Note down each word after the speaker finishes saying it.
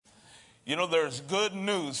You know, there's good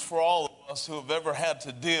news for all of us who have ever had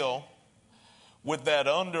to deal with that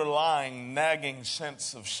underlying nagging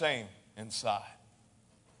sense of shame inside.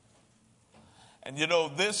 And you know,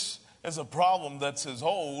 this is a problem that's as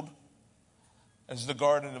old as the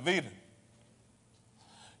Garden of Eden.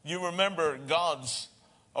 You remember God's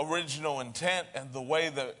original intent and the way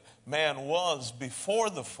that man was before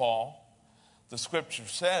the fall. The scripture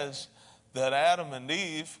says that Adam and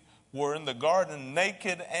Eve were in the garden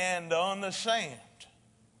naked and unashamed.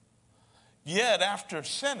 Yet after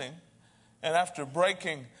sinning and after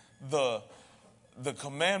breaking the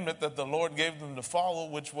commandment that the Lord gave them to follow,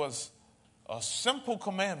 which was a simple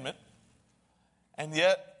commandment, and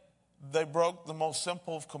yet they broke the most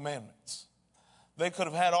simple of commandments. They could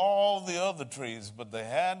have had all the other trees, but they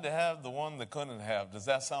had to have the one they couldn't have. Does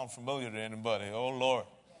that sound familiar to anybody? Oh, Lord.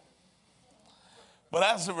 But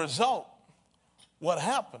as a result, what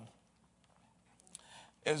happened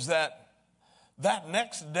is that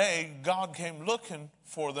next day, God came looking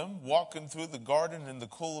for them, walking through the garden in the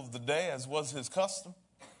cool of the day, as was his custom.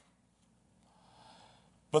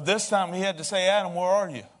 But this time he had to say, Adam, where are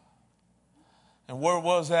you? And where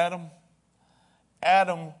was Adam?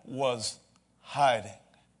 Adam was hiding.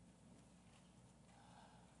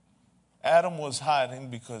 Adam was hiding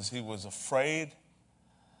because he was afraid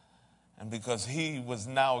and because he was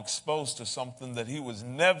now exposed to something that he was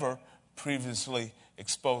never previously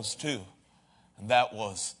exposed to, and that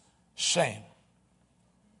was shame.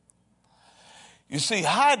 You see,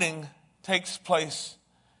 hiding takes place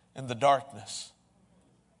in the darkness.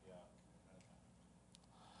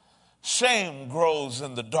 Shame grows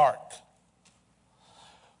in the dark.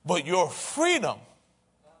 But your freedom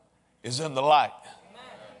is in the light.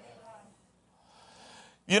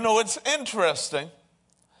 You know, it's interesting,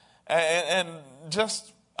 and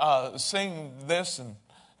just seeing this and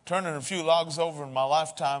turning a few logs over in my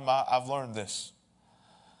lifetime, I've learned this.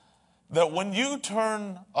 That when you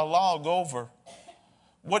turn a log over,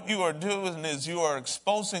 what you are doing is you are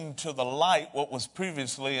exposing to the light what was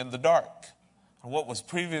previously in the dark, and what was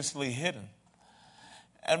previously hidden.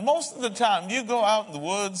 And most of the time, you go out in the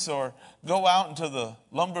woods or go out into the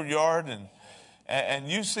lumber yard and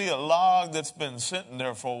you see a log that's been sitting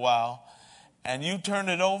there for a while, and you turn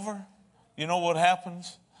it over, you know what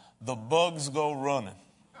happens? The bugs go running.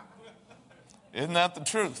 Isn't that the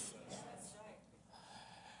truth?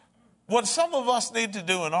 What some of us need to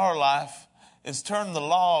do in our life is turn the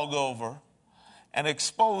log over and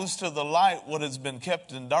expose to the light what has been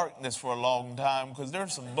kept in darkness for a long time, because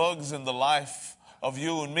there's some bugs in the life of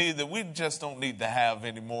you and me that we just don't need to have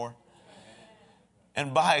anymore.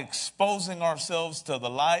 And by exposing ourselves to the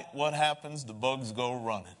light, what happens? The bugs go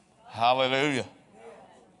running. Hallelujah.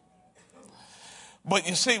 But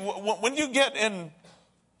you see, when you get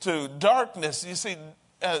into darkness, you see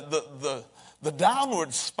the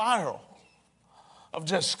downward spiral of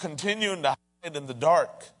just continuing to hide in the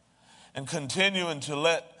dark and continuing to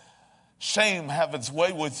let shame have its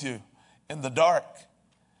way with you in the dark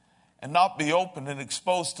and not be open and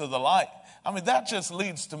exposed to the light. I mean, that just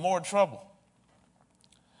leads to more trouble.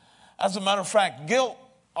 As a matter of fact, guilt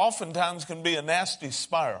oftentimes can be a nasty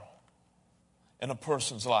spiral in a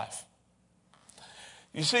person's life.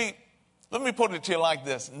 You see, let me put it to you like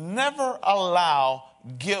this. Never allow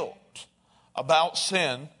guilt about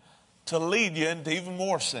sin to lead you into even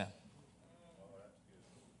more sin.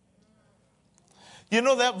 You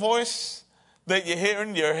know that voice that you hear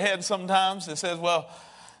in your head sometimes that says, well,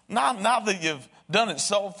 now that you've done it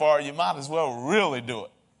so far, you might as well really do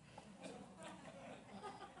it.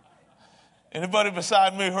 Anybody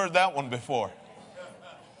beside me heard that one before?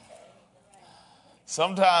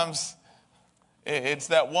 Sometimes it's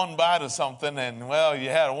that one bite of something, and, well, you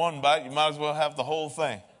had one bite, you might as well have the whole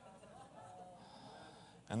thing.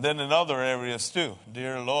 And then in other areas too.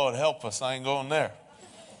 Dear Lord, help us, I ain't going there.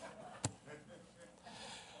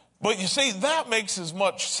 But you see, that makes as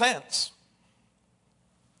much sense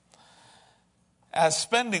as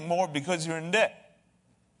spending more because you're in debt.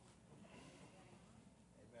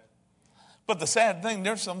 But the sad thing,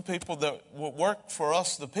 there's some people that will work for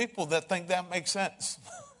us, the people that think that makes sense.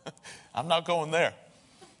 I'm not going there.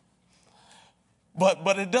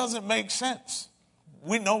 But it doesn't make sense.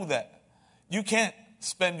 We know that. You can't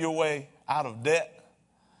spend your way out of debt.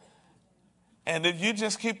 And if you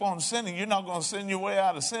just keep on sinning, you're not going to sin your way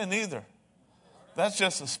out of sin either. That's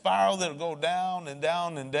just a spiral that'll go down and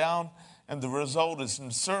down and down, and the result is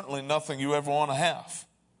certainly nothing you ever want to have.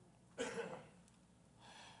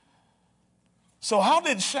 So how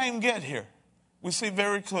did shame get here? We see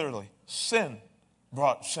very clearly, sin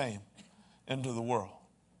brought shame into the world.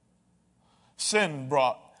 Sin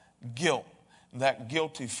brought guilt. that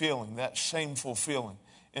guilty feeling, that shameful feeling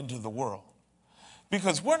into the world.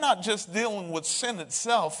 Because we're not just dealing with sin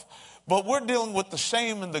itself, but we're dealing with the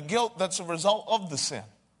shame and the guilt that's a result of the sin.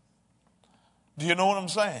 Do you know what I'm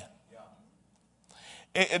saying? Yeah.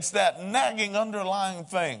 It's that nagging underlying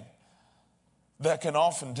thing that can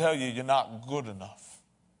often tell you you're not good enough.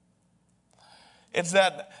 It's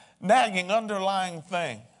that nagging underlying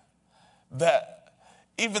thing that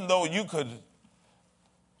even though you could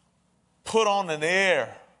put on an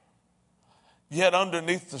air, yet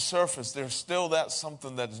underneath the surface, there's still that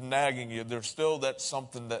something that's nagging you. There's still that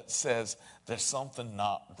something that says there's something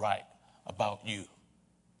not right about you.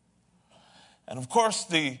 And of course,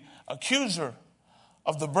 the accuser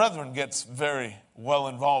of the brethren gets very well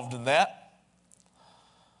involved in that.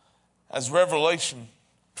 As Revelation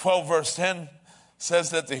 12 verse 10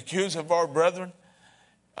 says that the accuser of our brethren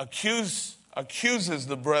accuses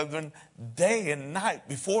the brethren day and night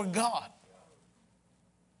before God.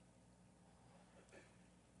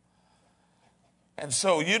 And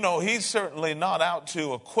so, he's certainly not out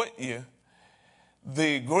to acquit you.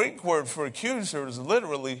 The Greek word for accuser is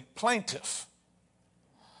literally plaintiff.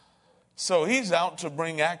 So he's out to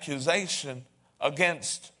bring accusation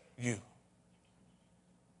against you.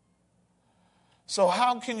 So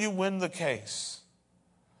how can you win the case?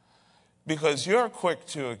 Because you're quick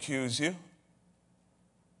to accuse you.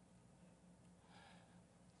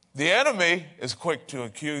 The enemy is quick to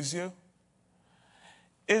accuse you.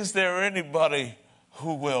 Is there anybody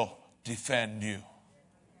who will defend you?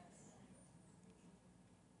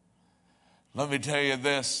 Let me tell you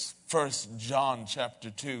this. 1 John chapter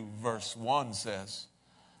 2 verse 1 says,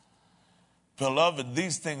 Beloved,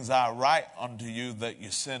 these things I write unto you that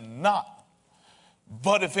you sin not.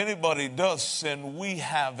 But if anybody does sin, we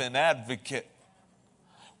have an advocate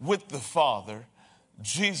with the Father,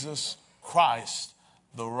 Jesus Christ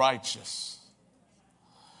the righteous.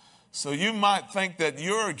 So you might think that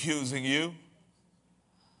you're accusing you,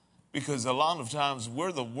 because a lot of times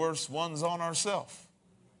we're the worst ones on ourselves.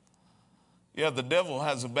 Yeah, the devil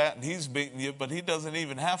has a bat and he's beating you, but he doesn't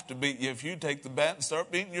even have to beat you if you take the bat and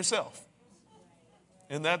start beating yourself.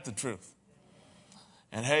 Isn't that the truth?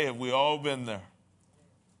 And hey, have we all been there?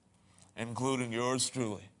 Including yours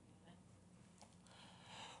truly.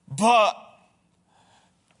 But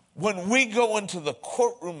when we go into the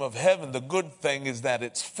courtroom of heaven, the good thing is that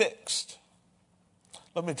it's fixed.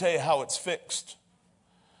 Let me tell you how it's fixed.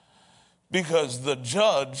 Because the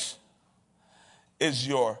judge is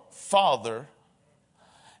your father,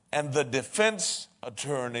 and the defense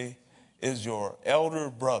attorney is your elder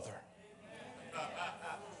brother.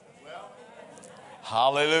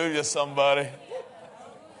 Hallelujah, somebody.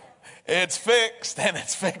 It's fixed, and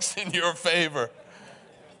it's fixed in your favor.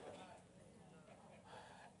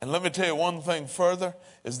 And let me tell you one thing further,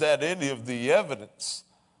 is that any of the evidence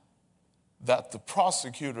that the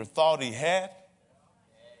prosecutor thought he had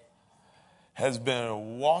has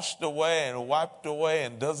been washed away and wiped away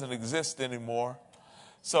and doesn't exist anymore.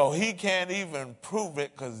 So he can't even prove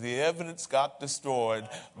it because the evidence got destroyed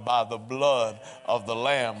by the blood of the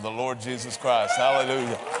Lamb, the Lord Jesus Christ.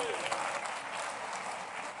 Hallelujah.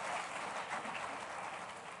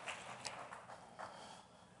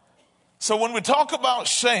 So when we talk about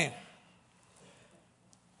shame,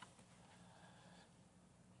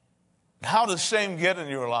 how does shame get in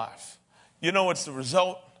your life? It's the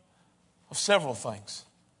result of several things.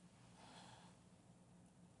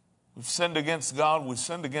 We've sinned against God. We've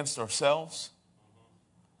sinned against ourselves.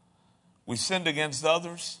 We sinned against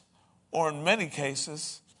others. Or in many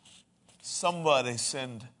cases, somebody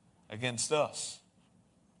sinned against us.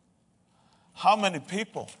 How many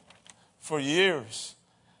people for years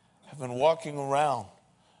have been walking around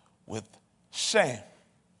with shame?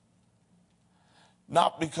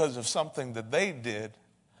 Not because of something that they did,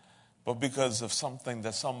 but because of something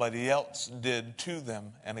that somebody else did to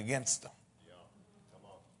them and against them.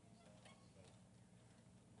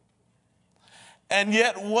 And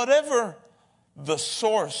yet, whatever the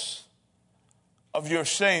source of your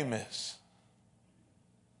shame is,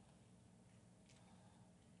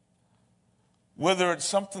 whether it's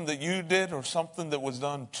something that you did or something that was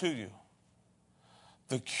done to you,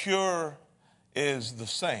 the cure is the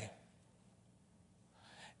same.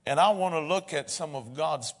 And I want to look at some of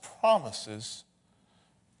God's promises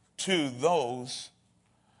to those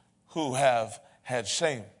who have had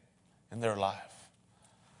shame in their life.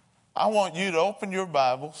 I want you to open your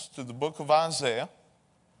Bibles to the book of Isaiah.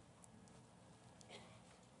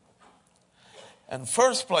 And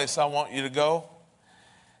first place I want you to go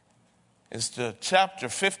is to chapter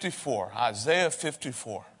 54, Isaiah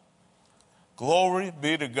 54. Glory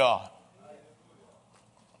be to God.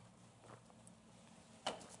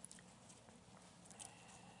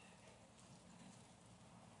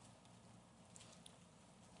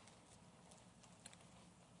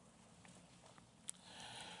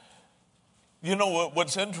 You know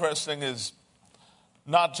what's interesting is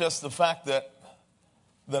not just the fact that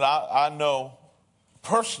I know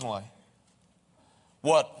personally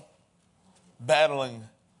what battling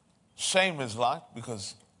shame is like,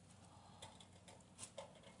 because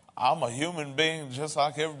I'm a human being just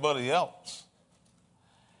like everybody else.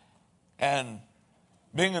 And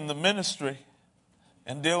being in the ministry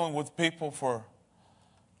and dealing with people for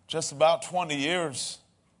just about 20 years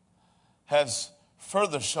has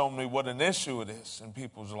further shown me what an issue it is in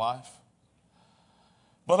people's life.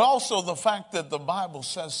 But also the fact that the Bible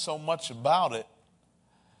says so much about it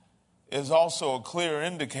is also a clear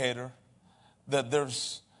indicator that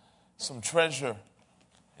there's some treasure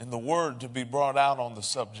in the Word to be brought out on the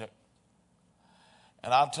subject.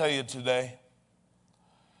 And I'll tell you today,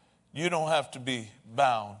 you don't have to be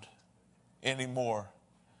bound anymore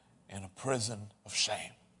in a prison of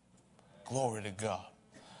shame. Glory to God.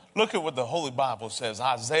 Look at what the Holy Bible says,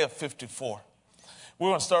 Isaiah 54. We're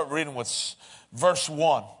going to start reading with verse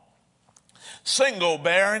 1. Sing, O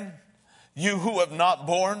barren, you who have not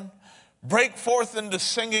borne. Break forth into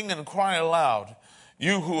singing and cry aloud,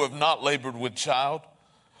 you who have not labored with child.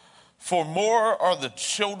 For more are the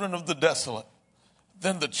children of the desolate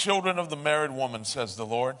than the children of the married woman, says the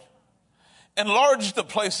Lord. Enlarge the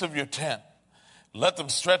place of your tent. Let them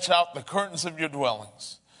stretch out the curtains of your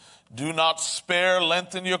dwellings. Do not spare,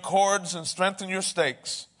 lengthen your cords and strengthen your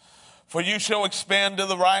stakes. For you shall expand to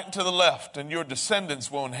the right and to the left, and your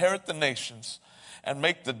descendants will inherit the nations and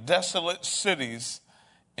make the desolate cities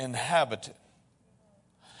inhabited.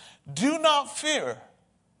 Do not fear,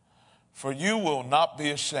 for you will not be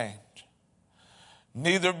ashamed.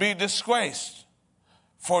 Neither be disgraced,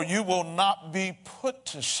 for you will not be put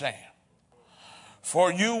to shame.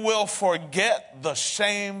 For you will forget the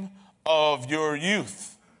shame of your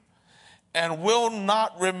youth, and will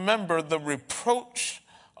not remember the reproach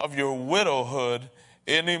of your widowhood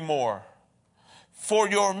anymore. For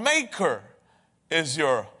your Maker is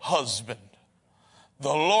your husband. The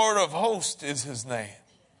Lord of hosts is his name.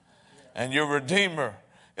 And your Redeemer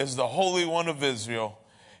is the Holy One of Israel.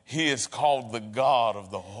 He is called the God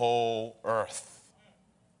of the whole earth.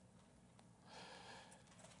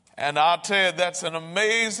 And I'll tell you, that's an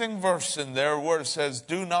amazing verse in there where it says,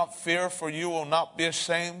 do not fear, for you will not be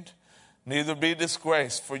ashamed, neither be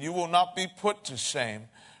disgraced, for you will not be put to shame,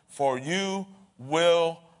 for you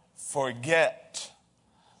will forget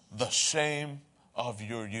the shame of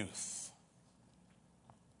your youth.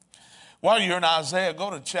 While you're in Isaiah,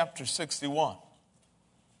 go to chapter 61.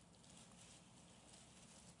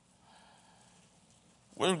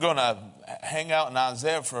 We're going to hang out in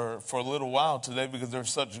Isaiah for a little while today because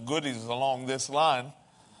there's such goodies along this line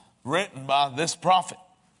written by this prophet.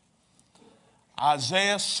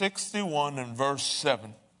 Isaiah 61 and verse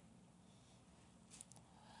 7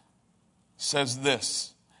 says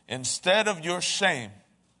this: instead of your shame,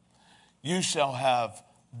 you shall have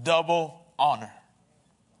double honor.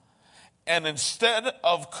 And instead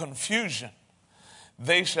of confusion,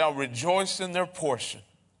 they shall rejoice in their portion.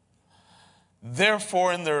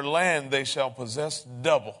 Therefore, in their land they shall possess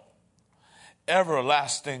double.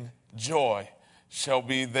 Everlasting joy shall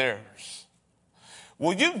be theirs.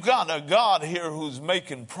 Well, you've got a God here who's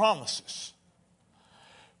making promises.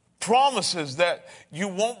 Promises that you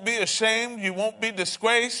won't be ashamed, you won't be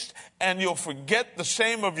disgraced, and you'll forget the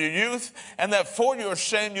shame of your youth, and that for your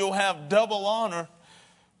shame you'll have double honor.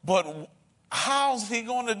 But how's he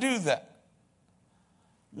going to do that?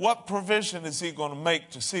 What provision is he going to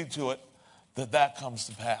make to see to it that comes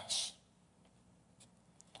to pass?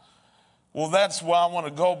 Well, that's why I want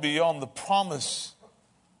to go beyond the promise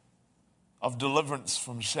of deliverance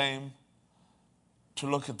from shame to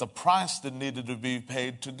look at the price that needed to be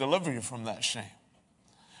paid to deliver you from that shame.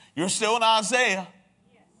 You're still in Isaiah.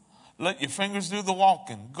 Yes. Let your fingers do the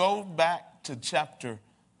walking. Go back to chapter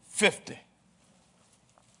 50.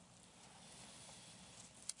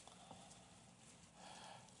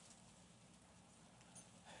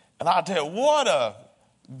 And I'll tell you, what a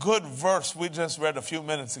good verse we just read a few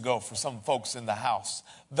minutes ago for some folks in the house,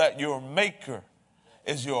 that your Maker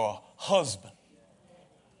is your husband.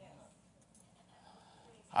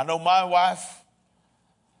 I know my wife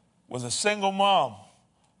was a single mom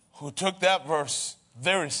who took that verse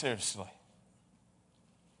very seriously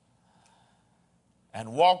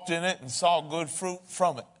and walked in it and saw good fruit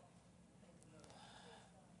from it.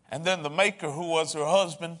 And then the Maker, who was her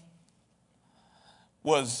husband,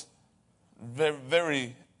 was very,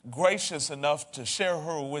 very gracious enough to share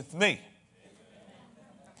her with me,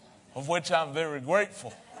 of which I'm very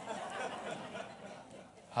grateful.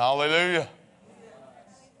 Hallelujah.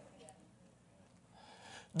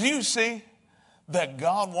 Do you see that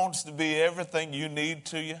God wants to be everything you need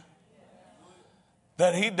to you?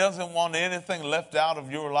 That he doesn't want anything left out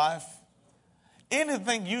of your life?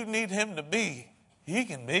 Anything you need him to be, he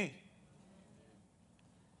can be.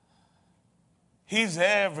 He's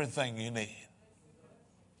everything you need.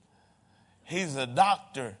 He's a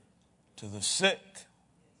doctor to the sick.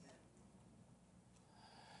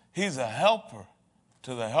 He's a helper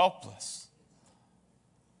to the helpless.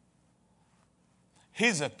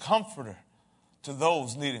 He's a comforter to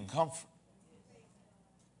those needing comfort.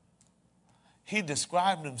 He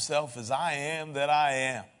described himself as I am that I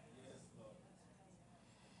am.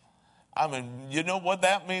 I mean, you know what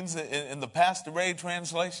that means in the Pastor Ray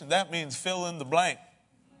translation? That means fill in the blank.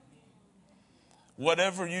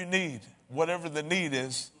 Whatever you need, whatever the need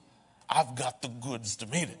is, I've got the goods to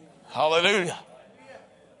meet it. Hallelujah.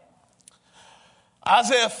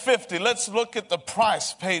 Isaiah 50, let's look at the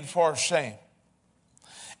price paid for our shame.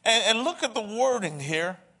 And look at the wording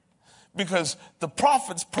here, because the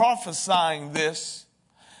prophet's prophesying this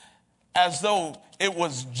as though it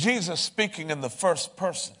was Jesus speaking in the first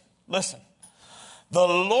person. Listen, the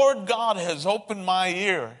Lord God has opened my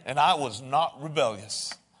ear, and I was not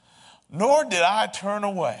rebellious, nor did I turn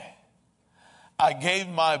away. I gave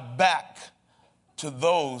my back to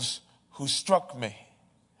those who struck me,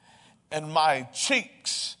 and my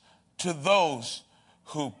cheeks to those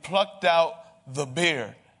who plucked out the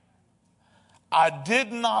beard. I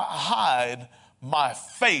did not hide my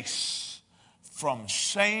face from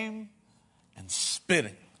shame and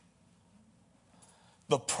spitting.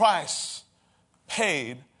 The price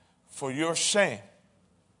paid for your shame,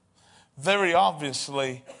 very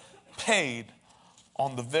obviously paid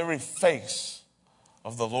on the very face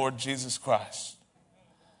of the Lord Jesus Christ.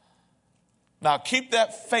 Now keep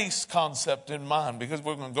that face concept in mind, because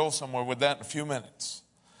we're going to go somewhere with that in a few minutes.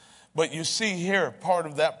 But you see here part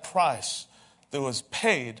of that price that was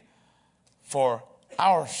paid for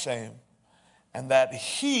our shame, and that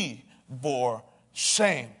he bore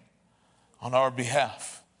shame on our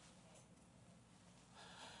behalf.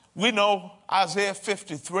 We know Isaiah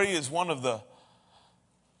 53 is one of the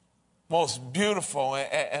most beautiful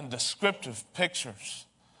and descriptive pictures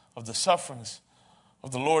of the sufferings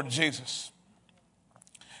of the Lord Jesus.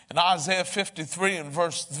 In Isaiah 53 and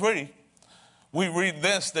verse 3, we read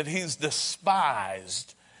this, that he's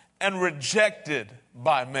despised and rejected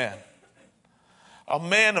by men, a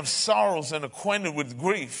man of sorrows and acquainted with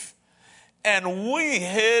grief. And we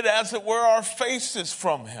hid, as it were, our faces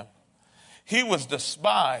from him. He was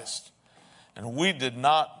despised, and we did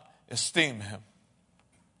not esteem him.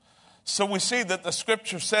 So we see that the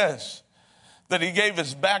scripture says that he gave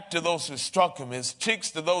his back to those who struck him, his cheeks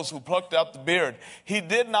to those who plucked out the beard. He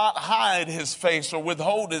did not hide his face or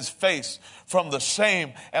withhold his face from the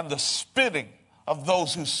shame and the spitting of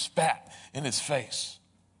those who spat in his face.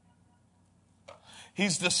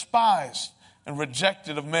 He's despised and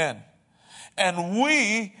rejected of men. And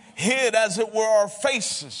we hid, as it were, our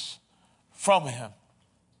faces from him.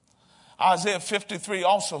 Isaiah 53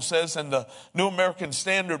 also says, and the New American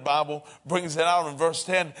Standard Bible brings it out in verse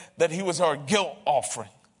 10, that he was our guilt offering.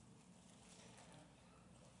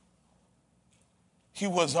 He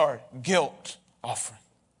was our guilt offering.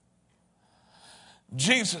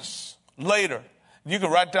 Jesus later, you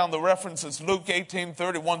can write down the references, Luke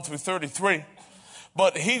 18:31 through 33.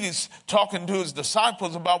 But he's talking to his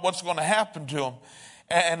disciples about what's going to happen to him.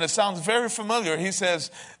 And it sounds very familiar. He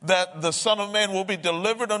says that the Son of Man will be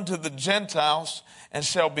delivered unto the Gentiles and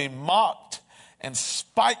shall be mocked and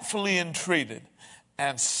spitefully entreated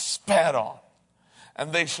and spat on.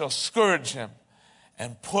 And they shall scourge him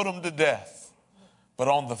and put him to death. But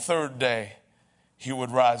on the third day he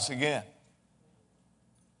would rise again.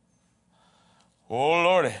 Oh,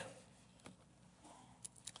 Lordy.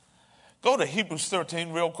 Go to Hebrews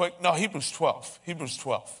 13 real quick. No, Hebrews 12. Hebrews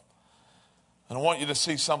 12. And I want you to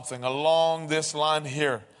see something along this line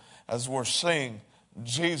here as we're seeing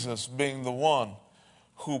Jesus being the one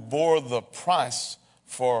who bore the price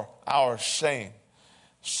for our shame.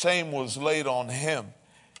 Shame was laid on him.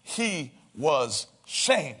 He was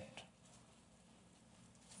shamed.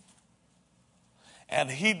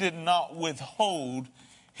 And he did not withhold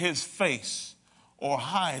his face or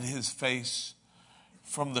hide his face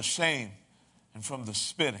from the shame and from the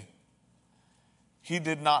spitting. He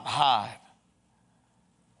did not hide.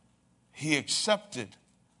 He accepted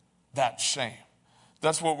that shame.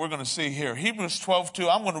 That's what we're going to see here. Hebrews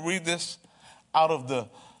 12:2. I'm going to read this out of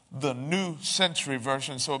the New Century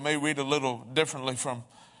Version, so it may read a little differently from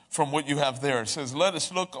what you have there. It says, let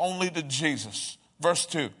us look only to Jesus. Verse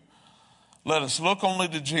 2. Let us look only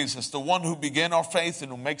to Jesus, the one who began our faith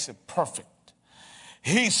and who makes it perfect.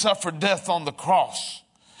 He suffered death on the cross,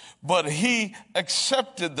 but he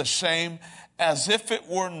accepted the shame as if it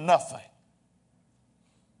were nothing,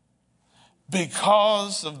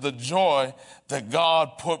 because of the joy that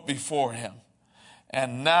God put before him.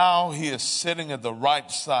 And now he is sitting at the right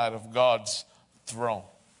side of God's throne.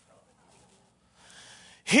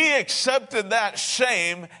 He accepted that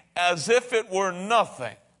shame as if it were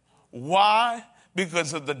nothing. Why?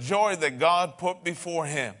 Because of the joy that God put before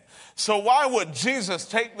him. So why would Jesus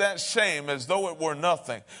take that shame as though it were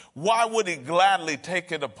nothing? Why would he gladly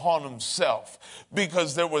take it upon himself?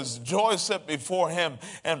 Because there was joy set before him,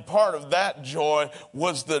 and part of that joy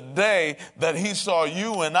was the day that he saw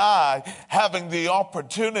you and I having the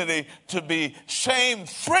opportunity to be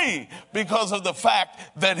shame-free because of the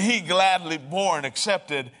fact that he gladly bore and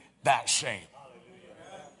accepted that shame.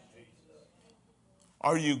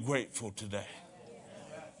 Are you grateful today?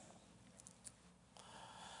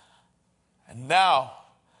 And now,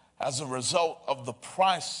 as a result of the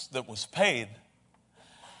price that was paid,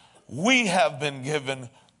 we have been given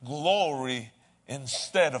glory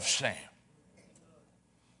instead of shame.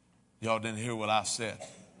 Y'all didn't hear what I said.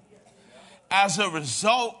 As a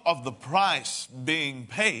result of the price being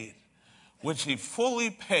paid, which he fully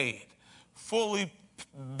paid, fully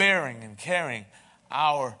bearing and carrying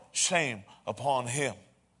our shame upon him.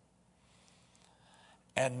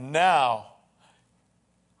 And now,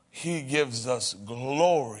 he gives us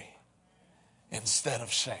glory instead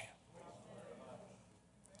of shame.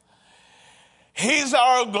 He's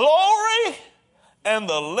our glory and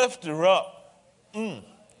the lifter up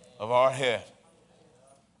of our head.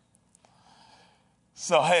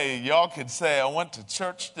 So, hey, y'all could say, I went to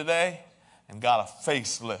church today and got a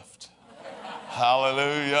facelift.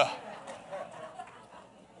 Hallelujah.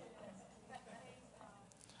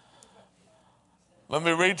 Let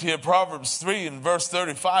me read to you Proverbs 3 and verse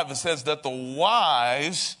 35. It says that the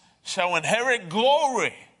wise shall inherit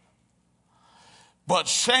glory, but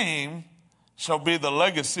shame shall be the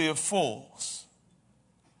legacy of fools.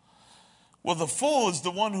 Well, the fool is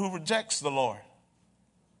the one who rejects the Lord.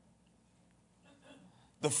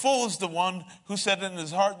 The fool is the one who said in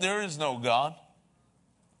his heart, there is no God.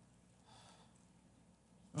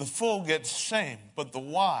 The fool gets shame, but the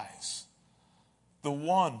wise, the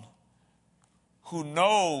one who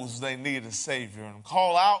knows they need a Savior and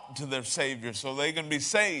call out to their Savior so they can be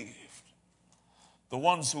saved. The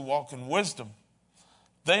ones who walk in wisdom,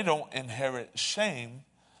 they don't inherit shame,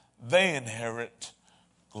 they inherit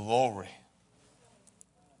glory.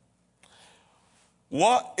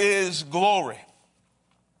 What is glory?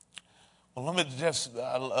 Well, let me just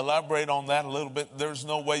elaborate on that a little bit. There's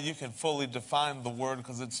no way you can fully define the word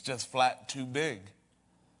because it's just flat too big.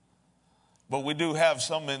 But we do have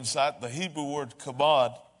some insight. The Hebrew word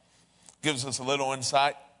kabod gives us a little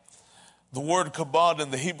insight. The word kabod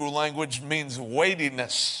in the Hebrew language means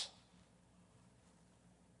weightiness.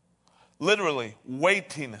 Literally,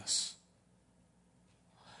 weightiness.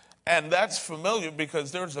 And that's familiar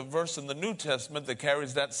because there's a verse in the New Testament that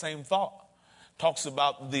carries that same thought. Talks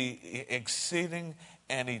about the exceeding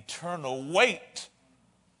and eternal weight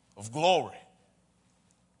of glory.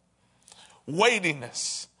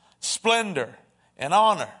 Weightiness, splendor, and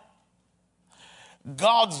honor.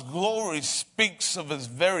 God's glory speaks of his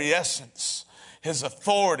very essence, his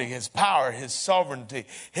authority, his power, his sovereignty,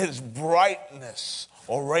 his brightness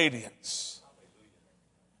or radiance.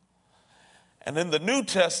 And in the New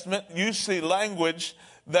Testament, you see language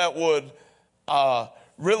that would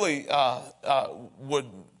would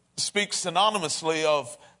speak synonymously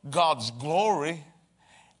of God's glory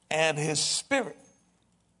and his spirit.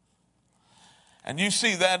 And you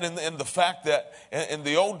see that in the fact that in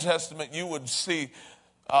the Old Testament, you would see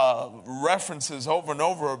references over and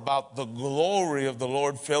over about the glory of the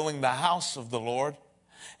Lord filling the house of the Lord.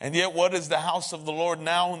 And yet, what is the house of the Lord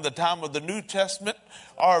now in the time of the New Testament?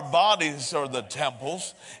 Our bodies are the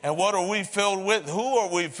temples. And what are we filled with? Who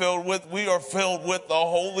are we filled with? We are filled with the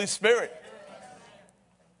Holy Spirit.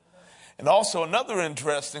 And also another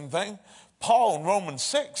interesting thing, Paul in Romans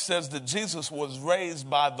 6 says that Jesus was raised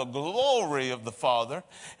by the glory of the Father.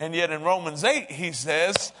 And yet in Romans 8, he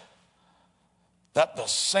says that the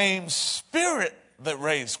same Spirit that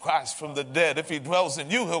raised Christ from the dead, if he dwells in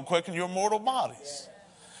you, he'll quicken your mortal bodies.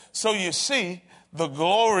 So you see the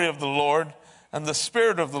glory of the Lord and the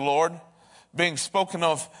Spirit of the Lord being spoken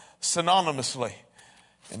of synonymously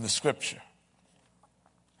in the Scripture.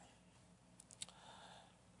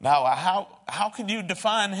 Now, how can you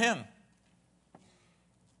define him?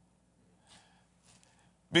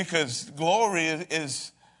 Because glory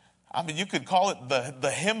is, you could call it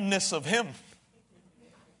the himness of him.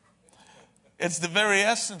 It's the very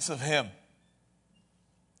essence of him.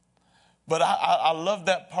 But I love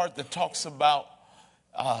that part that talks about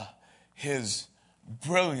his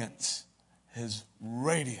brilliance, his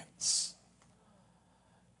radiance.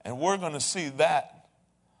 And we're going to see that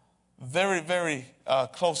very, very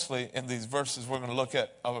closely in these verses we're going to look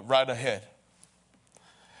at right ahead.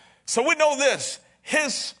 So we know this: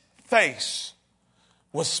 his face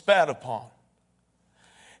was spat upon.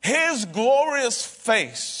 His glorious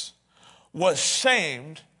face was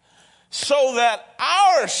shamed, so that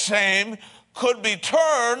our shame could be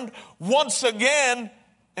turned once again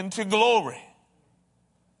into glory.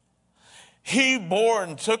 He bore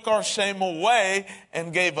and took our shame away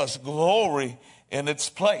and gave us glory in its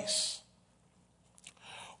place.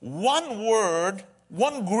 One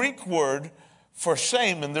Greek word for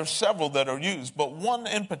shame, and there's several that are used, but one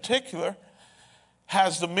in particular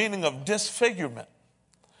has the meaning of disfigurement.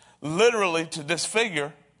 Literally to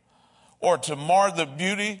disfigure or to mar the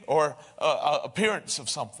beauty or appearance of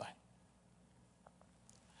something.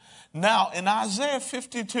 Now, in Isaiah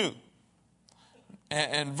 52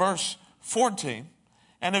 and verse 14,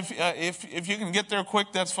 and if you can get there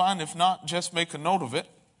quick, that's fine. If not, just make a note of it.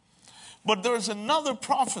 But there's another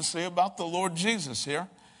prophecy about the Lord Jesus here.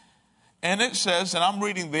 And it says, and I'm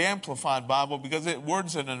reading the Amplified Bible because it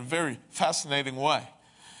words it in a very fascinating way.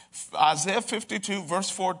 Isaiah 52, verse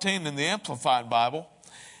 14 in the Amplified Bible,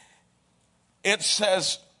 it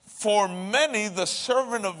says, "For many the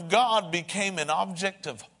servant of God became an object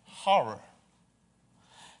of horror.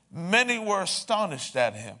 Many were astonished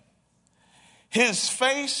at him. His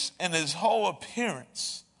face and his whole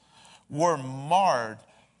appearance were marred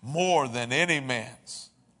more than any man's,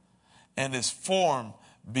 and his form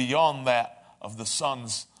beyond that of the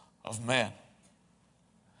sons of men."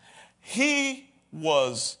 He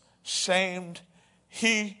was shamed.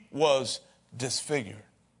 He was disfigured.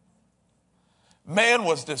 Man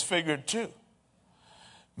was disfigured too.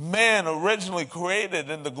 Man, originally created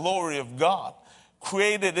in the glory of God,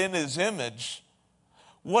 created in his image.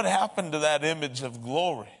 What happened to that image of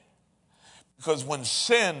glory? Because when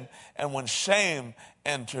sin and when shame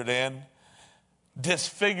entered in,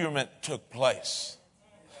 disfigurement took place.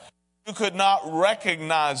 You could not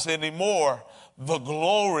recognize anymore the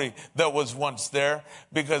glory that was once there,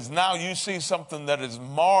 because now you see something that is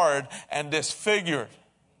marred and disfigured,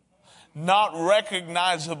 not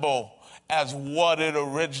recognizable as what it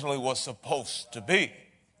originally was supposed to be.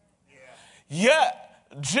 Yet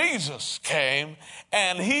Jesus came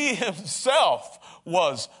and he himself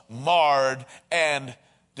was marred and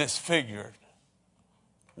disfigured.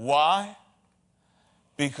 Why?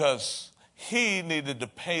 Because he needed to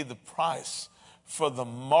pay the price for the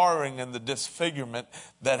marring and the disfigurement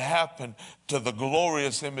that happened to the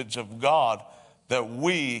glorious image of God that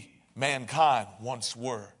we, mankind, once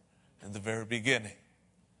were in the very beginning.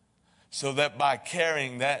 So that by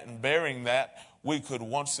carrying that and bearing that, we could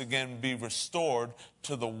once again be restored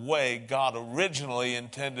to the way God originally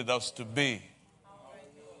intended us to be.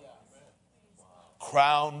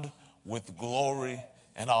 Crowned with glory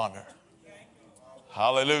and honor.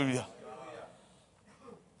 Hallelujah.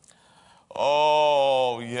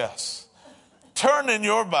 Oh, yes. Turn in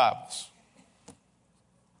your Bibles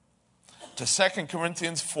to 2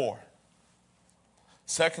 Corinthians 4.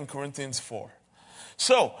 2 Corinthians 4.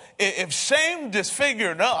 So, if shame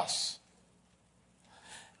disfigured us,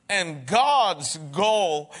 and God's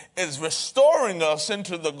goal is restoring us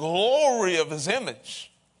into the glory of his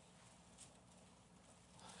image,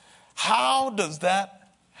 how does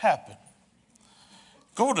that happen?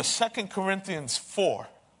 Go to 2 Corinthians 4.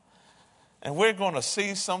 And we're going to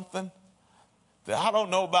see something that I don't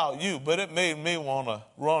know about you, but it made me want to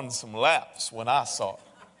run some laps when I saw it.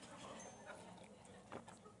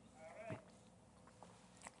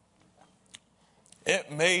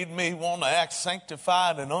 It made me want to act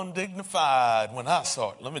sanctified and undignified when I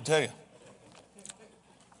saw it. Let me tell you.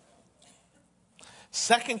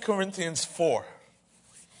 2 Corinthians 4.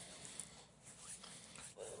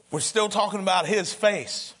 We're still talking about his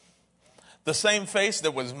face. The same face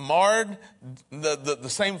that was marred, the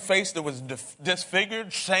same face that was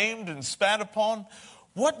disfigured, shamed, and spat upon.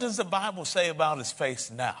 What does the Bible say about his face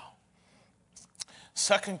now?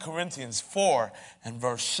 2 Corinthians 4 and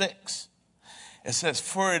verse 6. It says,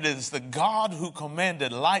 "For it is the God who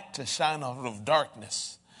commanded light to shine out of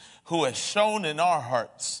darkness, who has shone in our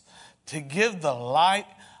hearts to give the light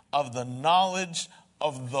of the knowledge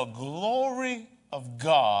of the glory of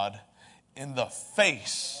God in the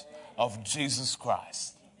face of Jesus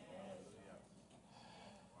Christ."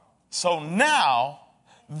 So now,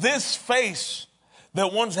 this face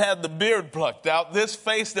that once had the beard plucked out, this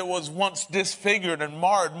face that was once disfigured and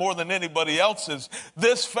marred more than anybody else's,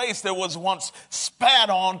 this face that was once spat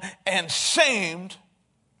on and shamed,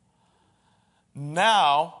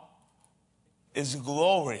 now is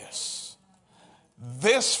glorious.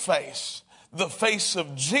 This face, the face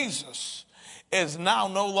of Jesus, is now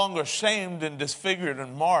no longer shamed and disfigured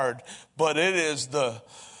and marred, but it is the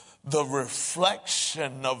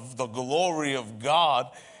reflection of the glory of God.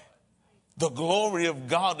 The glory of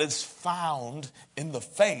God is found in the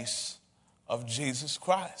face of Jesus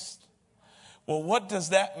Christ. Well, what does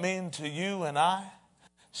that mean to you and I?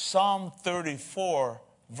 Psalm 34,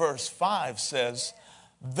 verse 5 says,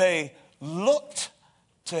 they looked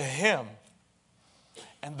to him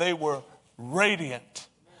and they were radiant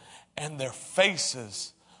and their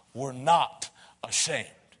faces were not ashamed.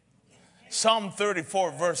 Psalm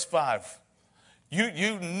 34, verse 5.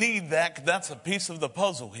 You need that. That's a piece of the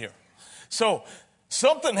puzzle here. So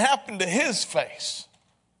something happened to his face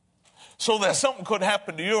so that something could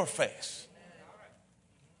happen to your face.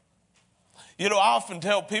 You know, I often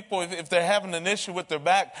tell people if they're having an issue with their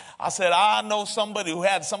back, I said, I know somebody who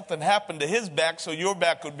had something happen to his back so your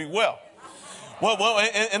back would be well. Well,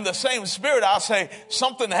 in the same spirit, I'll say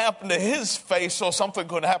something happened to his face so something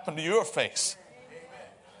could happen to your face.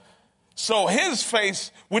 So his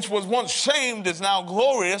face, which was once shamed, is now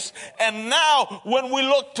glorious. And now when we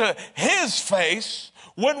look to his face,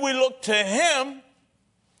 when we look to him,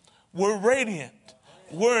 we're radiant,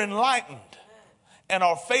 we're enlightened, and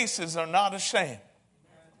our faces are not ashamed.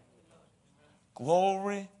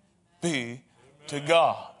 Glory be to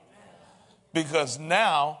God. Because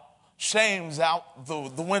now shame's out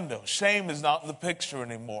the window. Shame is not in the picture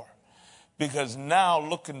anymore. Because now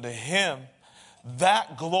looking to him,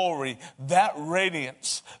 that glory, that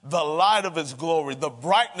radiance, the light of his glory, the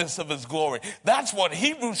brightness of his glory. That's what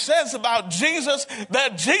Hebrews says about Jesus,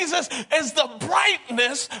 that Jesus is the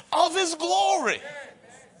brightness of his glory.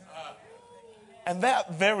 And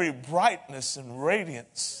that very brightness and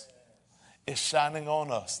radiance is shining on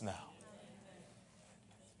us now.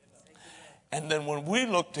 And then when we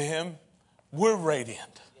look to him, we're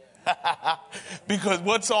radiant. Because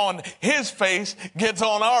what's on his face gets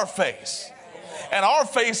on our face. And our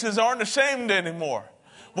faces aren't ashamed anymore.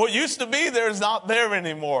 What used to be there is not there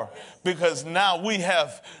anymore. Because now we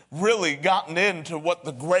have really gotten into what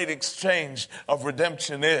the great exchange of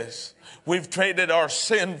redemption is. We've traded our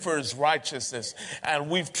sin for his righteousness. And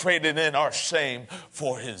we've traded in our shame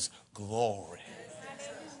for his glory.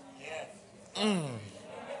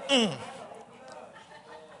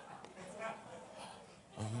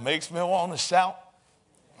 Makes me want to shout.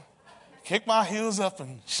 Kick my heels up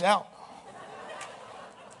and shout.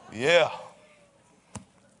 Yeah.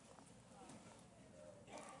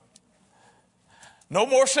 No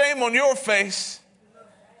more shame on your face.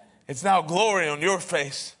 It's now glory on your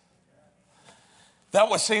face. That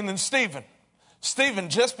was seen in Stephen. Stephen,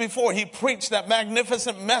 just before he preached that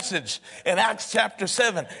magnificent message in Acts chapter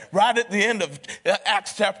 7, right at the end of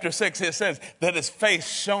Acts chapter 6, it says that his face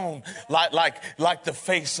shone like the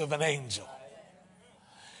face of an angel.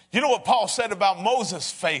 You know what Paul said about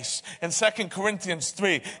Moses' face in 2 Corinthians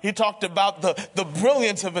 3? He talked about the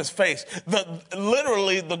brilliance of his face,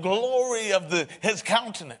 literally the glory of his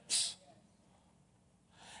countenance.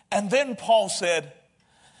 And then Paul said,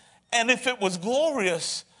 and if it was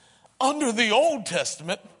glorious under the Old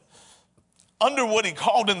Testament, under what he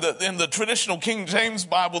called in the traditional King James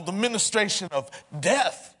Bible, the ministration of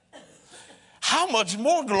death, how much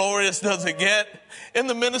more glorious does it get in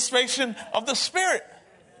the ministration of the Spirit?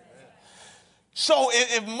 So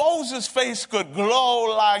if Moses' face could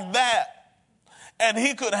glow like that, and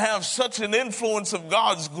he could have such an influence of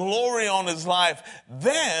God's glory on his life,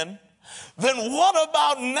 then what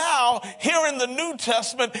about now, here in the New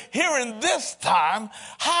Testament, here in this time,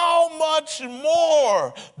 how much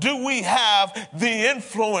more do we have the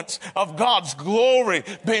influence of God's glory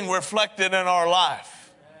being reflected in our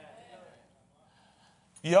life?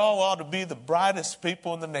 Y'all ought to be the brightest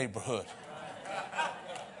people in the neighborhood.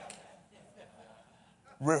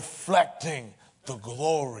 Reflecting the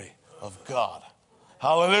glory of God.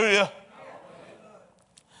 Hallelujah.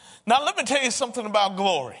 Now let me tell you something about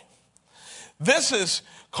glory. This is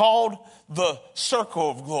called the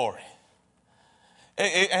circle of glory.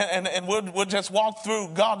 And we'll just walk through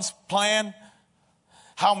God's plan,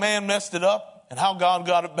 how man messed it up, and how God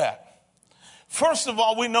got it back. First of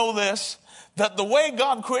all, we know this, that the way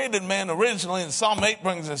God created man originally, and Psalm 8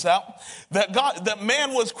 brings this out, that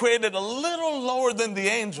man was created a little lower than the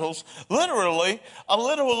angels, literally a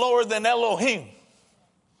little lower than Elohim,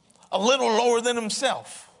 a little lower than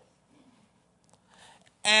himself.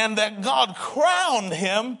 and that God crowned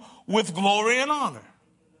him with glory and honor.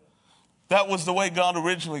 That was the way God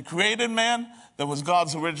originally created man. That was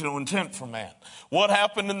God's original intent for man. What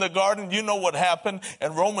happened in the garden? You know what happened.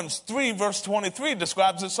 And Romans 3 verse 23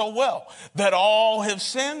 describes it so well. That all have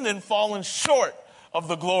sinned and fallen short of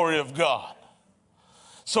the glory of God.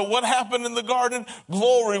 So what happened in the garden?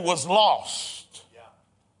 Glory was lost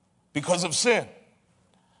because of sin.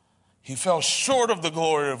 He fell short of the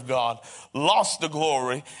glory of God, lost the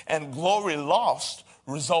glory, and glory lost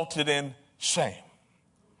resulted in shame.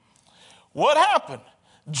 What happened?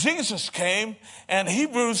 Jesus came, and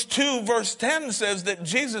Hebrews 2 verse 10 says that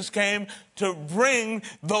Jesus came to bring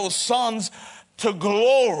those sons to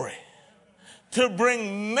glory, to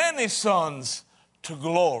bring many sons to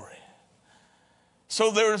glory.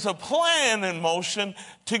 So there's a plan in motion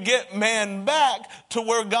to get man back to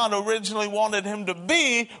where God originally wanted him to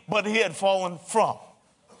be, but he had fallen from.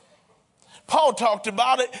 Paul talked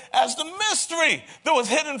about it as the mystery that was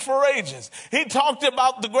hidden for ages. He talked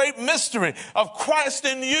about the great mystery of Christ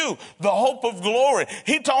in you, the hope of glory.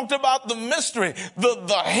 He talked about the mystery,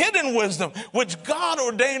 the hidden wisdom, which God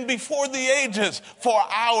ordained before the ages for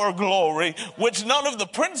our glory, which none of the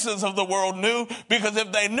princes of the world knew, because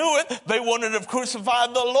if they knew it, they wouldn't have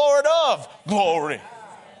crucified the Lord of glory.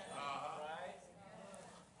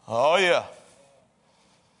 Oh, yeah.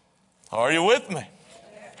 Are you with me?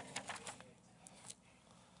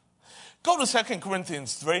 Go to 2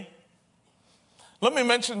 Corinthians 3. Let me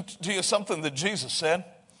mention to you something that Jesus said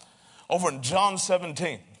over in John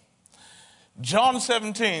 17. John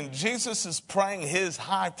 17, Jesus is praying his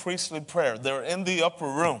high priestly prayer. They're in the upper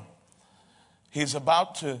room. He's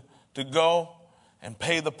about to go and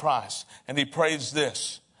pay the price. And he prays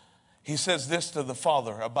this. He says this to the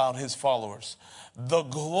Father about his followers. The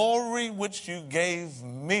glory which you gave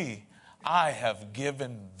me, I have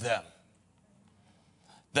given them,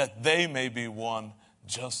 that they may be one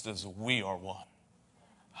just as we are one.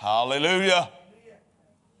 Hallelujah.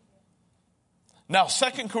 Now,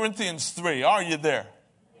 2 Corinthians 3, are you there?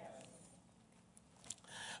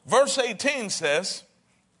 Verse 18 says,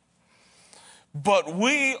 but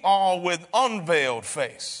we are with unveiled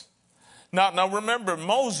face. Now remember,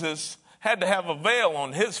 Moses had to have a veil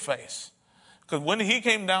on his face. Because when he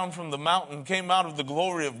came down from the mountain, came out of the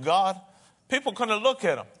glory of God, people couldn't look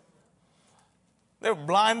at him. They were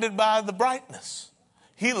blinded by the brightness.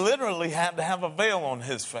 He literally had to have a veil on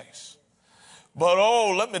his face. But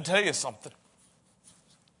let me tell you something.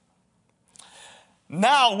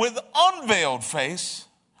 Now with unveiled face,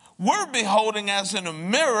 we're beholding as in a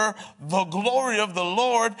mirror the glory of the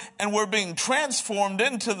Lord, and we're being transformed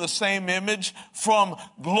into the same image from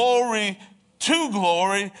glory to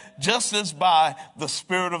glory, just as by the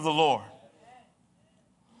Spirit of the Lord.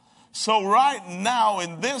 So right now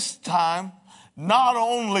in this time, not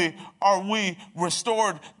only are we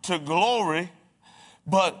restored to glory,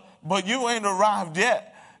 but you ain't arrived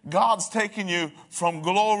yet. God's taking you from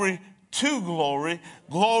glory to glory,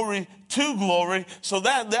 glory to glory. So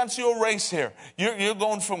that's your race here. You're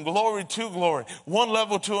going from glory to glory, one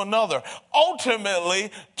level to another.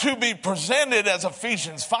 Ultimately, to be presented, as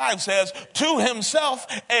Ephesians 5 says, to himself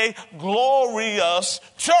a glorious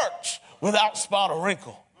church without spot or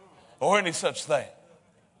wrinkle or any such thing.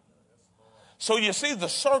 So you see the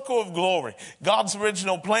circle of glory. God's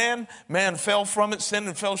original plan, man fell from it, sinned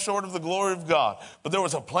and fell short of the glory of God. But there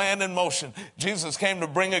was a plan in motion. Jesus came to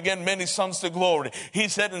bring again many sons to glory. He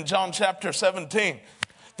said in John chapter 17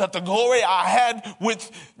 that the glory I had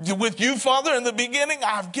with you, Father, in the beginning,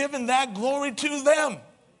 I've given that glory to them.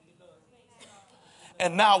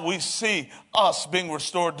 And now we see us being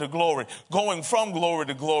restored to glory, going from glory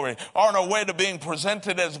to glory, on our way to being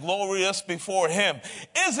presented as glorious before him.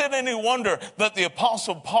 Is it any wonder that the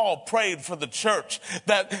Apostle Paul prayed for the church,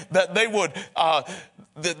 that they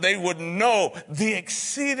would know the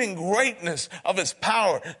exceeding greatness of his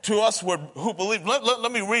power to us who believe?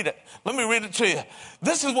 Let me read it. Let me read it to you.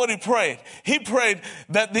 This is what he prayed. He prayed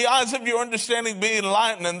that the eyes of your understanding be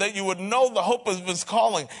enlightened, and that you would know the hope of his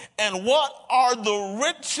calling, and what are the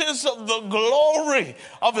riches of the glory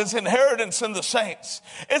of his inheritance in the saints.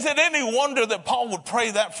 Is it any wonder that Paul would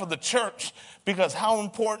pray that for the church? Because how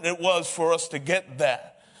important it was for us to get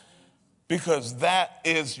that. Because that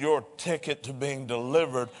is your ticket to being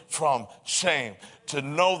delivered from shame. To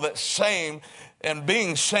know that shame and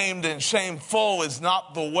being shamed and shameful is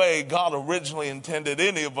not the way God originally intended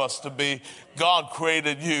any of us to be. God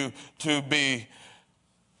created you to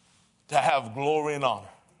have glory and honor.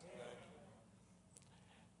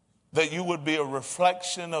 That you would be a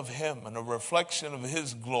reflection of him and a reflection of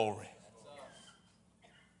his glory.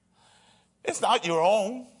 It's not your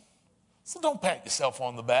own. So don't pat yourself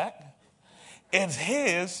on the back. It's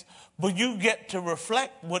his, but you get to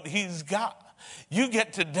reflect what he's got. You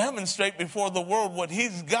get to demonstrate before the world what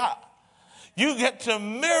he's got. You get to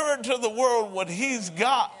mirror to the world what he's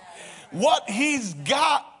got. What he's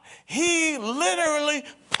got, he literally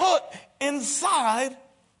put inside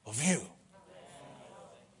of you.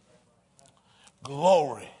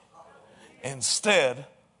 Glory instead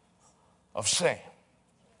of shame.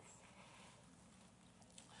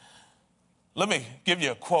 Let me give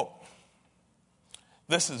you a quote.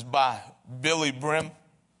 This is by Billy Brim,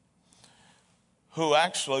 who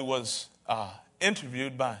actually was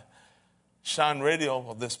interviewed by Shine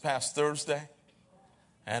Radio this past Thursday.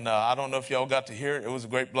 And I don't know if y'all got to hear it. It was a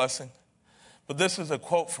great blessing. But this is a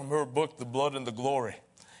quote from her book, The Blood and the Glory.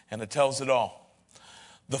 And it tells it all.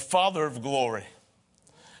 The Father of glory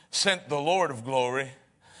sent the Lord of glory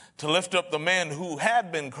to lift up the man who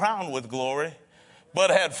had been crowned with glory,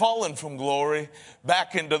 but had fallen from glory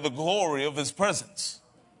back into the glory of his presence.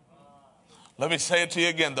 Let me say it to you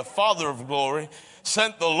again. The Father of glory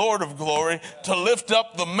sent the Lord of glory to lift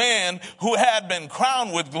up the man who had been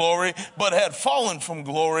crowned with glory, but had fallen from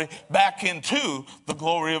glory back into the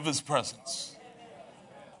glory of his presence.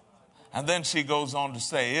 And then she goes on to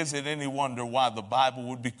say, is it any wonder why the Bible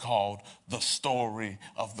would be called the story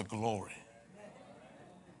of the glory?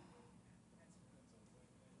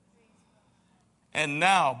 And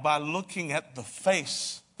now, by looking at the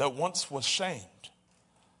face that once was shamed,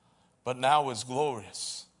 but now is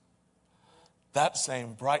glorious, that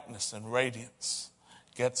same brightness and radiance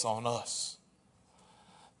gets on us.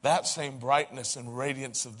 That same brightness and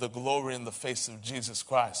radiance of the glory in the face of Jesus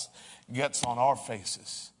Christ gets on our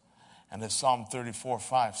faces. And as Psalm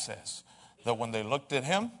 34:5 says, that when they looked at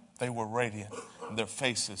him, they were radiant, and their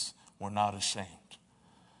faces were not ashamed.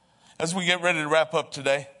 As we get ready to wrap up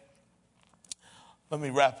today, let me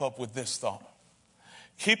wrap up with this thought.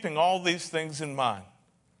 Keeping all these things in mind,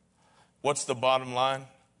 what's the bottom line?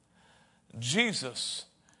 Jesus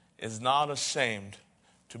is not ashamed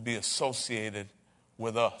to be associated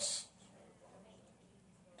with us.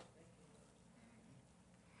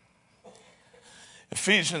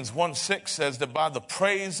 Ephesians 1:6 says that by the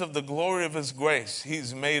praise of the glory of his grace,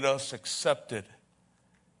 he's made us accepted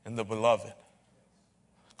in the beloved.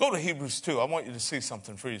 Go to Hebrews 2. I want you to see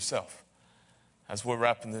something for yourself as we're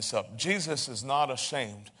wrapping this up. Jesus is not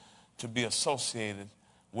ashamed to be associated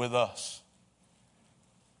with us.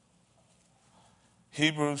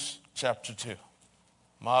 Hebrews chapter 2.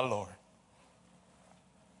 My Lord.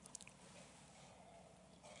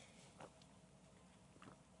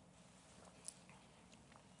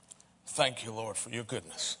 Thank you, Lord, for your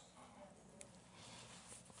goodness.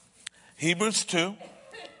 Hebrews 2,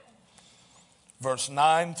 verse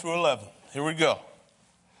 9 through 11. Here we go.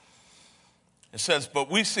 It says,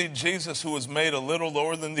 but we see Jesus, who was made a little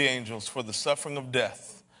lower than the angels for the suffering of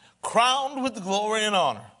death, crowned with glory and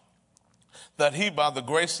honor, that he, by the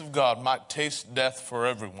grace of God, might taste death for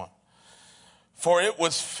everyone. For it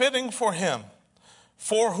was fitting for him,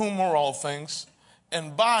 for whom are all things,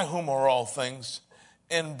 and by whom are all things,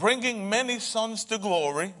 in bringing many sons to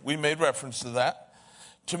glory, we made reference to that,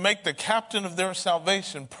 to make the captain of their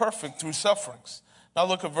salvation perfect through sufferings. Now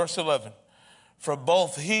look at verse 11. For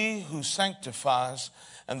both he who sanctifies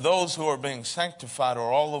and those who are being sanctified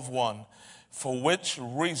are all of one, for which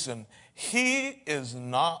reason he is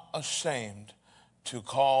not ashamed to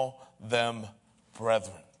call them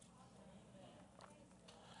brethren.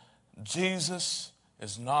 Jesus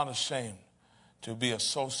is not ashamed to be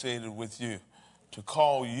associated with you, to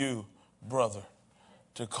call you brother,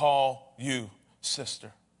 to call you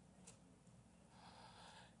sister.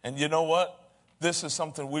 And you know what? This is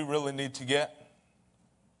something we really need to get.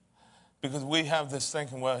 Because we have this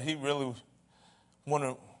thinking, well, he really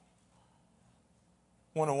want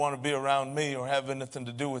to be around me or have anything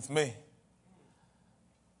to do with me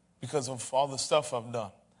because of all the stuff I've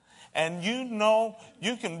done. And you know,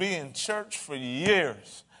 you can be in church for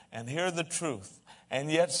years and hear the truth.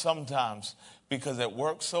 And yet sometimes, because it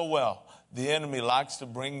works so well, the enemy likes to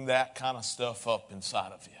bring that kind of stuff up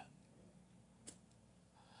inside of you.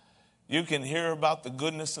 You can hear about the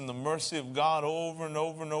goodness and the mercy of God over and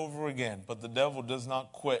over and over again, but the devil does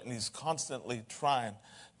not quit, and he's constantly trying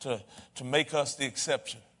to make us the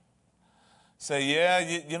exception. Say, yeah,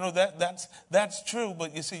 you know, that's true,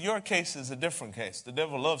 but you see, your case is a different case. The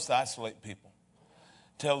devil loves to isolate people.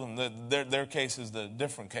 Tell them that their case is the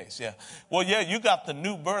different case, yeah. Well, yeah, you got the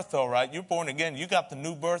new birth, all right. You're born again. You got the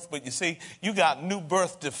new birth, but you see, you got new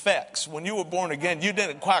birth defects. When you were born again, you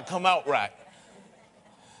didn't quite come out right.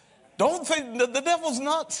 Don't think the devil's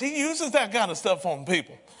nuts. He uses that kind of stuff on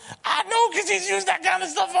people. I know because he's used that kind of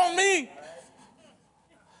stuff on me.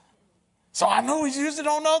 So I know he's used it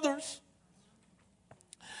on others.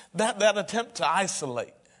 That attempt to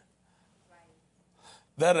isolate.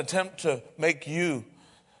 That attempt to make you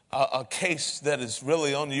a case that is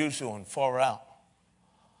really unusual and far out.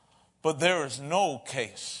 But there is no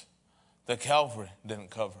case that Calvary didn't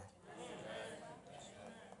cover.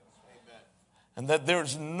 And that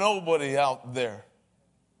there's nobody out there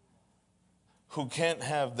who can't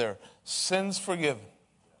have their sins forgiven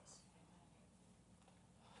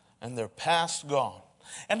and their past gone.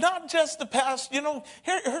 And not just the past,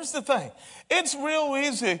 here's the thing. It's real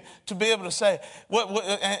easy to be able to say,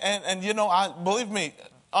 believe me,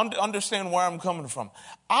 understand where I'm coming from.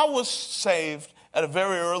 I was saved at a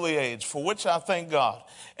very early age, for which I thank God.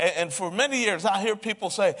 And for many years, I hear people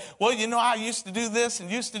say, well, I used to do this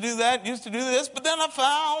and used to do that and used to do this, but then I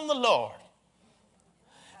found the Lord.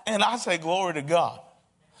 And I say, glory to God.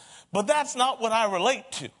 But that's not what I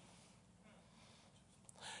relate to.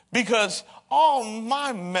 Because all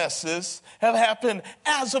my messes have happened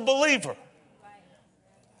as a believer.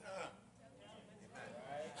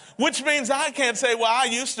 Which means I can't say, well, I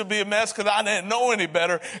used to be a mess because I didn't know any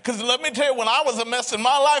better. Because let me tell you, when I was a mess in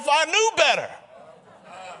my life, I knew better.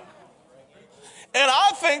 And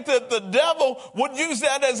I think that the devil would use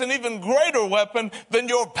that as an even greater weapon than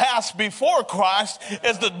your past before Christ,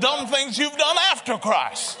 as the dumb things you've done after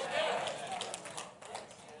Christ.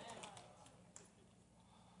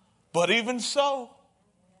 But even so,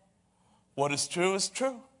 what is true is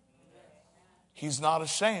true. He's not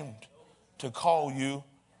ashamed to call you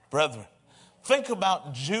brethren. Think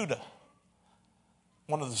about Judah,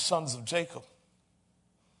 one of the sons of Jacob.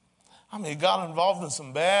 He got involved in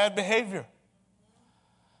some bad behavior.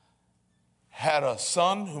 Had a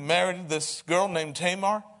son who married this girl named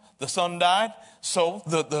Tamar. The son died. So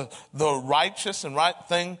the righteous and right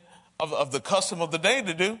thing of the custom of the day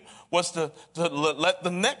to do was to let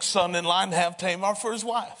the next son in line have Tamar for his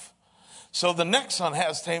wife. So the next son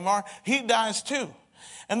has Tamar. He dies too.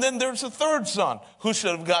 And then there's a third son who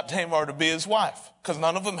should have got Tamar to be his wife, because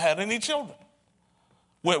none of them had any children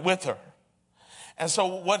with her. And so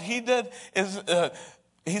what he did is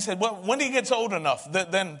he said, well, when he gets old enough,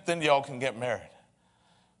 then y'all can get married.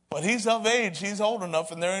 But he's of age, he's old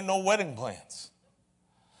enough, and there ain't no wedding plans.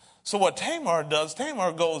 So what Tamar does,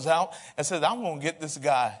 Tamar goes out and says, I'm going to get this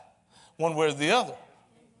guy one way or the other.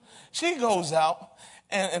 She goes out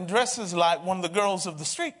and dresses like one of the girls of the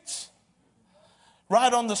streets,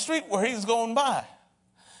 right on the street where he's going by.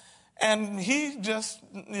 And he just,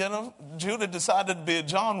 Judah decided to be a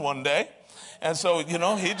John one day. And so,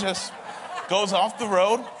 he just goes off the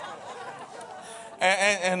road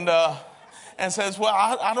and says,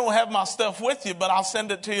 well, I don't have my stuff with you, but I'll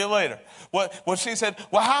send it to you later. Well, she said,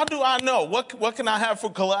 well, how do I know? What can I have for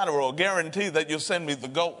collateral? Guarantee that you'll send me the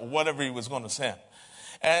goat or whatever he was going to send.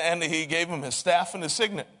 And he gave him his staff and his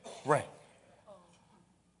signet ring.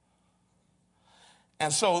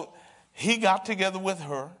 And so he got together with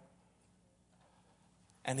her,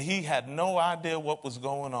 and he had no idea what was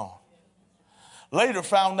going on. Later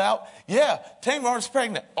found out, Tamar's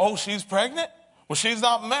pregnant. Oh, she's pregnant? Well, she's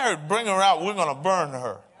not married. Bring her out. We're going to burn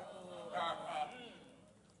her.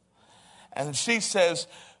 And she says,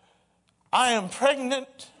 I am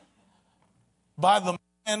pregnant by the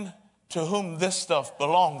man to whom this stuff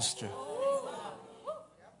belongs to.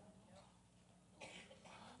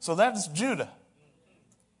 So that's Judah,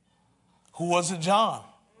 who was a John.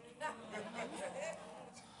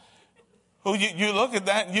 Who you look at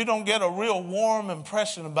that and you don't get a real warm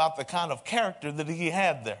impression about the kind of character that he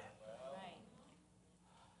had there.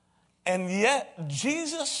 And yet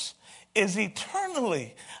Jesus is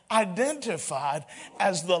eternally identified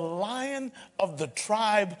as the Lion of the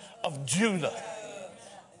tribe of Judah.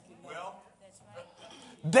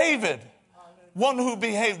 David, one who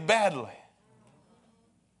behaved badly.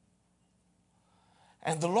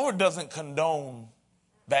 And the Lord doesn't condone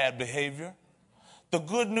bad behavior. The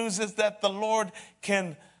good news is that the Lord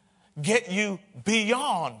can get you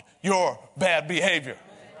beyond your bad behavior.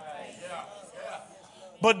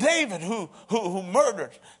 But David, who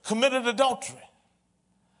murdered, committed adultery.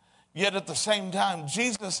 Yet at the same time,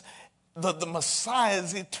 Jesus, the Messiah,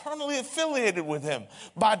 is eternally affiliated with him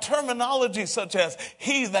by terminology such as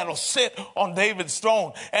he that'll sit on David's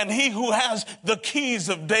throne, and he who has the keys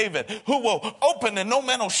of David, who will open and no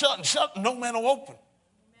man will shut, and shut and no man will open.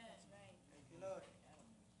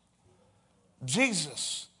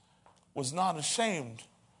 Jesus was not ashamed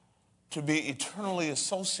to be eternally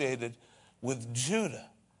associated with Judah,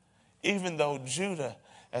 even though Judah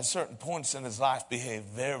at certain points in his life, behaved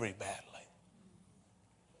very badly.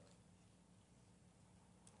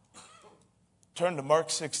 Turn to Mark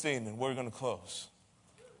 16, and we're going to close.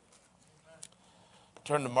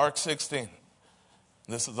 Turn to Mark 16.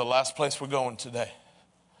 This is the last place we're going today.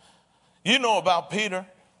 You know about Peter.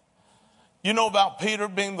 You know about Peter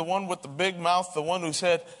being the one with the big mouth, the one who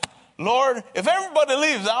said, Lord, if everybody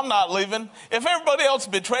leaves, I'm not leaving. If everybody else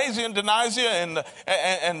betrays you and denies you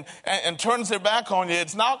and turns their back on you,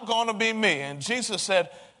 it's not going to be me. And Jesus said,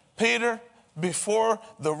 Peter, before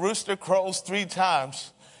the rooster crows 3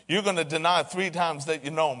 times, you're going to deny 3 times that you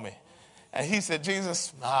know me. And he said,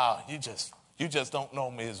 Jesus, you just don't know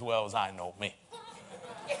me as well as I know me.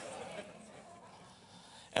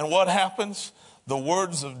 And what happens? The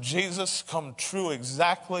words of Jesus come true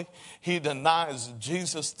exactly. He denies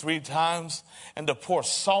Jesus 3 times, and to pour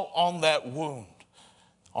salt on that wound,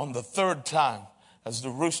 on the 3rd time, as the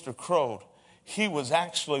rooster crowed, he was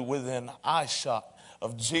actually within eyeshot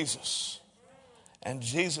of Jesus. And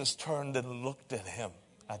Jesus turned and looked at him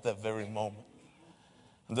at that very moment.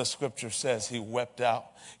 And the scripture says he wept out.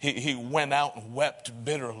 He went out and wept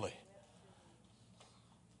bitterly.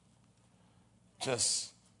 Just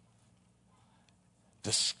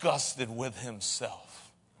disgusted with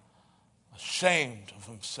himself, ashamed of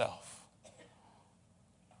himself,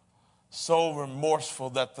 so remorseful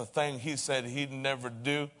that the thing he said he'd never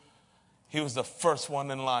do, he was the first one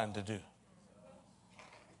in line to do.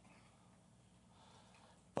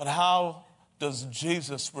 But how does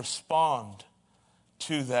Jesus respond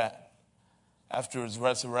to that after his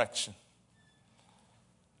resurrection?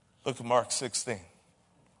 Look at Mark 16.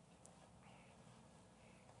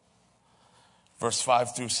 Verse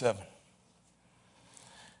 5 through 7. It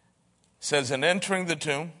says, and entering the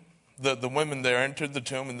tomb, the women there entered the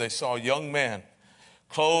tomb, and they saw a young man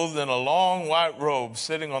clothed in a long white robe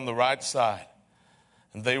sitting on the right side.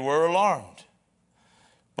 And they were alarmed.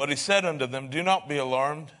 But he said unto them, do not be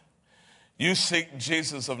alarmed. You seek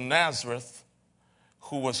Jesus of Nazareth,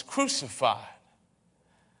 who was crucified.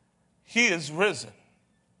 He is risen.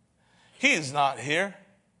 He is not here.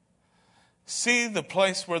 See the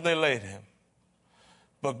place where they laid him.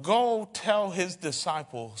 But go tell his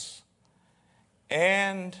disciples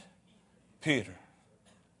and Peter.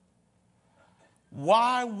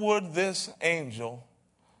 Why would this angel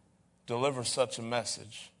deliver such a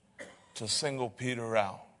message to single Peter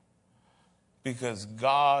out? Because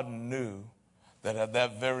God knew that at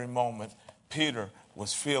that very moment, Peter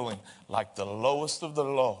was feeling like the lowest of the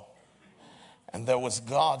low. And there was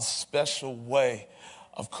God's special way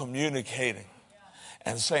of communicating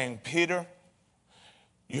and saying, Peter,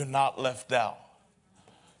 you're not left out.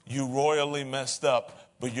 You royally messed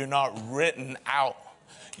up, but you're not written out.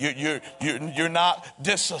 You're not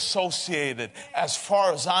disassociated. As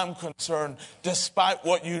far as I'm concerned, despite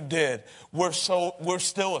what you did, we're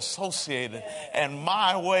still associated. And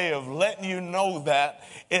my way of letting you know that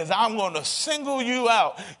is I'm going to single you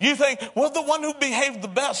out. You think, well, the one who behaved the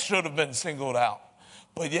best should have been singled out.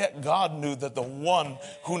 But yet God knew that the one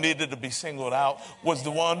who needed to be singled out was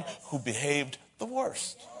the one who behaved the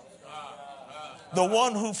worst. The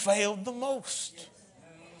one who failed the most.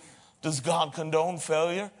 Does God condone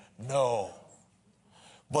failure? No.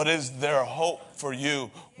 But is there hope for you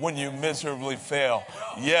when you miserably fail?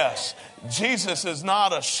 Yes. Jesus is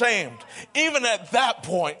not ashamed, even at that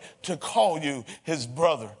point, to call you his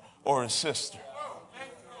brother or his sister.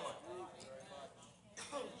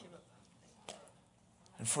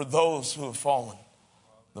 And for those who have fallen,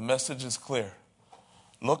 the message is clear.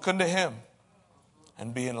 Look unto him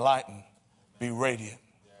and be enlightened. Be radiant.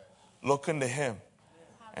 Look unto him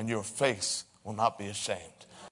and your face will not be ashamed.